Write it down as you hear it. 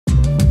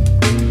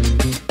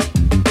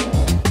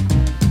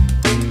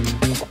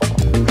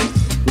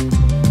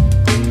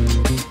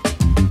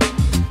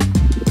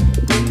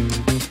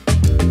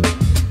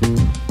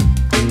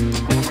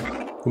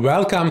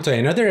Welcome to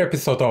another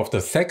episode of the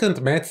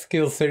second Math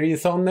Skills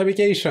series on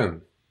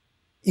navigation.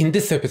 In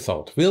this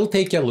episode, we'll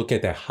take a look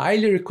at a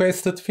highly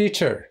requested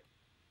feature: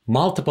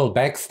 multiple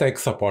backstack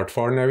support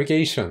for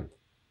navigation.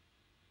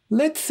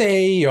 Let's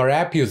say your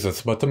app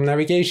uses bottom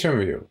navigation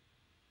view.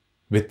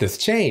 With this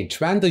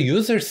change, when the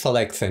user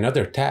selects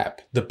another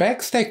tab, the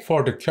backstack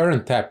for the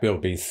current tab will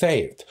be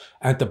saved,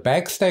 and the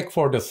backstack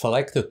for the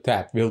selected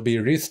tab will be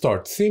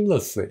restored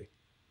seamlessly.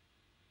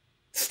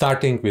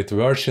 Starting with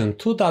version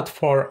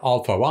 2.4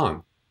 Alpha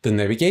 1, the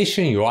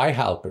navigation UI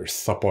helpers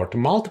support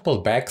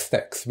multiple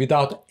backstacks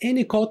without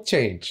any code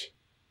change.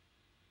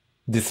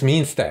 This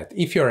means that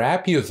if your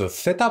app uses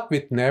setup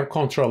with nav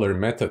controller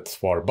methods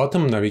for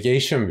bottom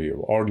navigation view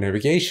or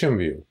navigation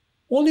view,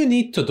 all you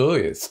need to do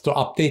is to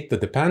update the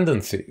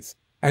dependencies,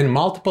 and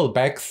multiple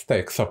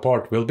backstack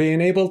support will be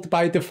enabled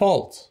by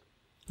default.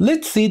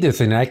 Let's see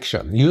this in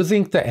action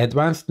using the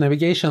advanced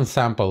navigation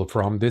sample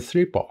from this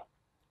repo.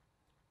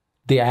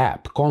 The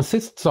app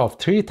consists of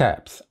 3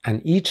 tabs,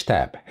 and each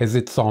tab has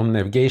its own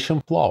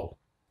navigation flow.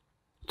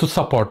 To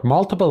support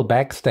multiple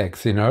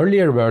backstacks in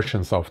earlier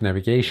versions of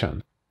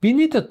navigation, we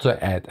needed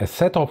to add a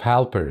set of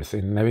helpers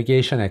in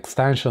navigation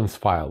extensions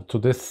file to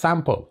this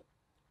sample.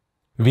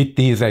 With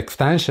these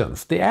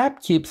extensions, the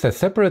app keeps a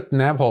separate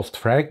navhost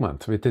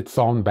fragment with its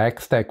own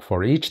backstack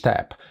for each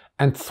tab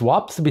and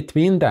swaps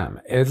between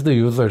them as the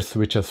user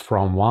switches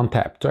from one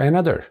tab to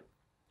another.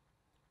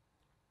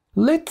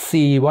 Let's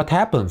see what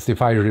happens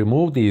if I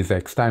remove these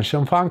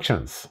extension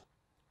functions.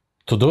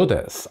 To do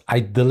this, I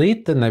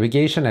delete the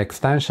navigation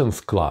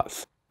extensions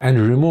class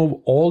and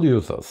remove all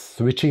users,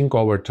 switching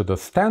over to the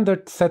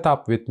standard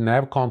setup with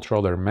nav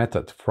controller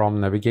method from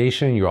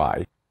navigation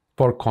UI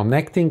for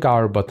connecting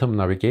our bottom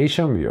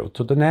navigation view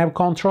to the nav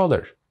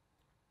controller.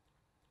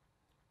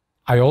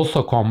 I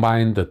also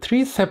combine the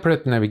 3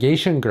 separate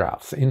navigation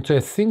graphs into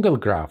a single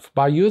graph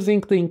by using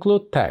the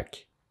include tag.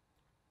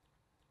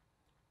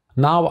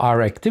 Now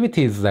our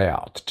activities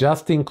layout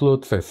just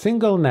includes a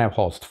single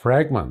navhost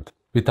fragment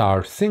with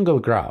our single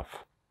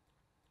graph.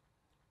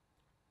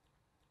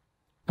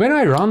 When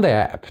I run the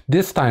app,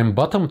 this time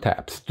bottom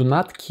tabs do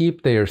not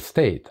keep their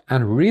state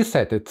and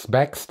reset its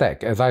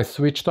backstack as I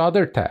switch to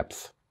other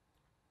tabs.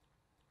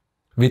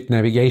 With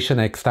navigation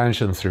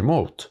extensions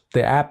removed,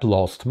 the app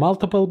lost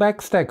multiple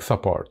backstack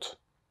support.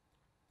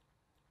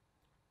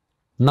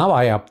 Now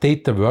I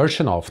update the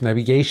version of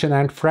navigation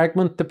and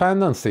fragment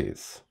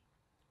dependencies.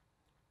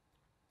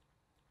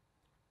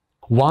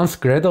 Once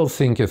Gradle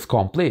sync is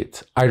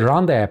complete, I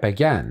run the app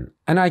again,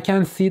 and I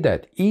can see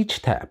that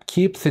each tab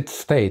keeps its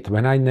state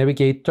when I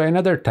navigate to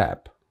another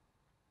tab.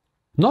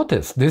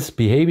 Notice this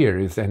behavior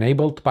is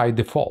enabled by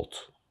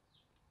default.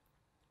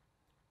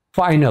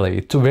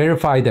 Finally, to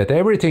verify that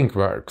everything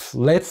works,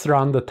 let's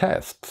run the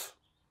tests.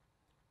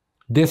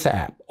 This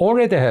app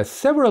already has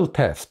several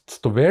tests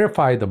to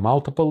verify the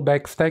multiple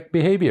backstack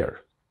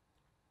behavior.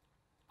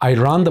 I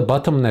run the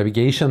bottom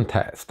navigation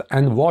test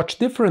and watch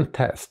different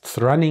tests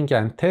running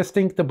and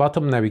testing the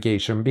bottom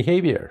navigation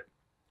behavior.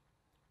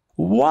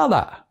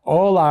 Voila!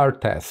 All our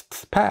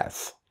tests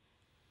pass.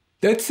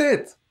 That's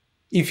it!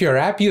 If your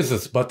app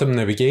uses bottom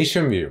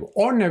navigation view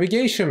or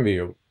navigation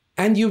view,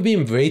 and you've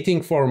been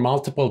waiting for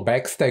multiple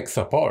backstack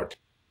support,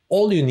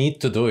 all you need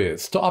to do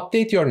is to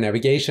update your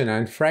navigation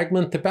and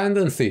fragment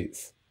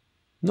dependencies.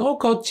 No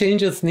code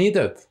changes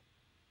needed.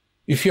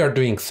 If you are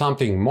doing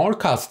something more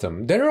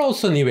custom, there are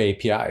also new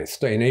APIs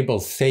to enable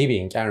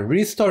saving and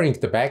restoring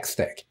the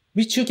backstack,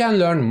 which you can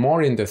learn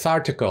more in this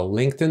article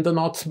linked in the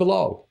notes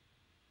below.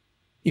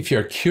 If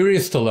you're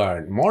curious to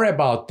learn more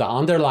about the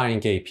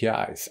underlying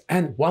APIs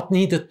and what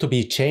needed to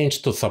be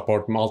changed to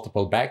support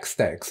multiple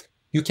backstacks,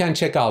 you can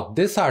check out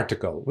this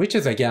article, which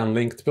is again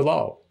linked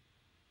below.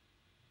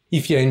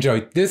 If you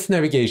enjoyed this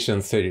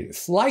navigation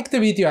series, like the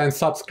video and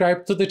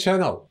subscribe to the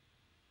channel.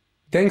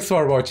 Thanks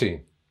for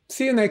watching.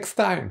 See you next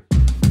time.